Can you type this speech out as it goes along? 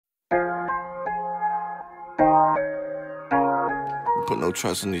put no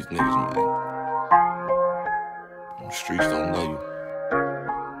trust in these niggas, man. Them streets don't know you.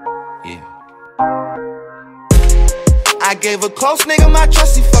 Yeah. I gave a close nigga my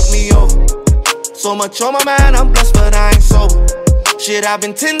trust, he fucked me over. So much on my mind, I'm blessed, but I ain't sober. Shit, I've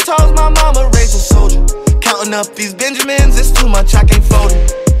been 10 toes, my mama raised a soldier. Counting up these Benjamins, it's too much, I can't fold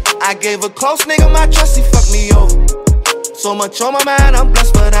it. I gave a close nigga my trust, he fucked me over. So much on my mind, I'm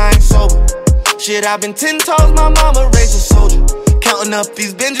blessed, but I ain't sober. Shit, I've been 10 toes, my mama raised a soldier. Counting up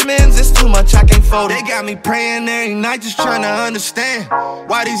these Benjamins, it's too much, I can't fold it. They got me praying every night, just trying to understand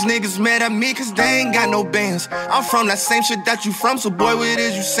why these niggas mad at me, cause they ain't got no bands. I'm from that same shit that you from, so boy, what it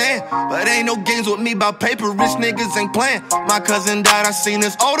is you saying? But ain't no games with me about paper, rich niggas ain't playing. My cousin died, I seen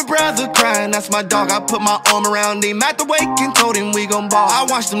his older brother crying, that's my dog. I put my arm around him at the wake and told him we gon' ball. I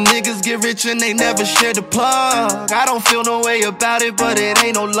watched them niggas get rich and they never shared the plug. I don't feel no way about it, but it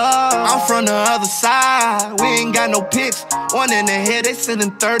ain't no love. I'm from the other side, we ain't got no pics. One in the head, they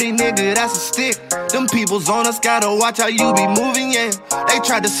sending 30, nigga, that's a stick. Them people's on us, gotta watch how you be moving, yeah. They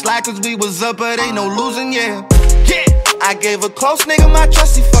tried to slack cause we was up, but ain't no losing, yeah. Yeah. I gave a close nigga my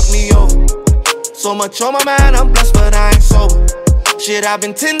trust, he fucked me over. So much on my mind, I'm blessed, but I ain't sober. Shit, I've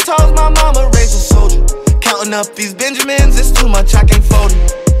been 10 toes, my mama raised a soldier. Counting up these Benjamins, it's too much, I can't fold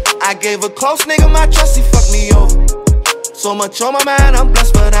it. I gave a close nigga my trust, he fucked me over. So much on my mind, I'm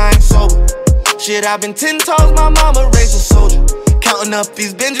blessed, but I ain't sober. Shit, I've been 10 toes, my mama raised a soldier. Counting up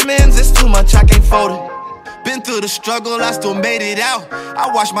these Benjamins, it's too much, I can't fold it. Been through the struggle, I still made it out.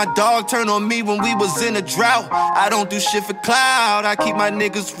 I watched my dog turn on me when we was in a drought. I don't do shit for clout, I keep my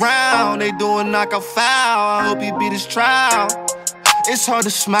niggas round. They doing knockout foul, I hope he beat his trial. It's hard to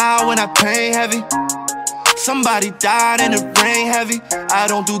smile when I pain heavy. Somebody died and it rain heavy. I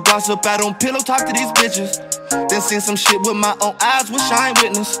don't do gossip, I don't pillow talk to these bitches. Then seen some shit with my own eyes, wish I ain't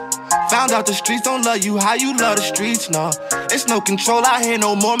witness. Found out the streets don't love you how you love the streets, nah. It's no control out here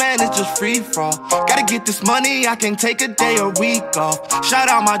no more, man, it's just free fall. Gotta get this money, I can't take a day or week off. Shout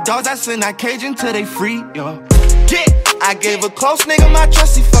out my dogs, I send that cage until they free, yo. Yeah, I gave a close nigga my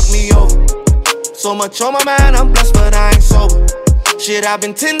trust, he fucked me over. So much on my mind, I'm blessed, but I ain't sober. Shit, I've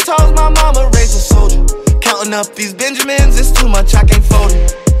been 10 toes, my mama raised a soldier. Counting up these Benjamins, it's too much, I can't fold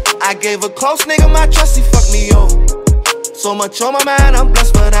it. I gave a close nigga my trust, he fucked me over. So much on my mind, I'm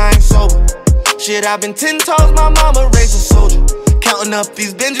blessed, but I ain't sober. Shit, I've been 10 toes, my mama raised a soldier. Counting up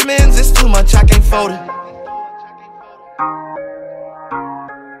these Benjamins, it's too much, I can't fold it.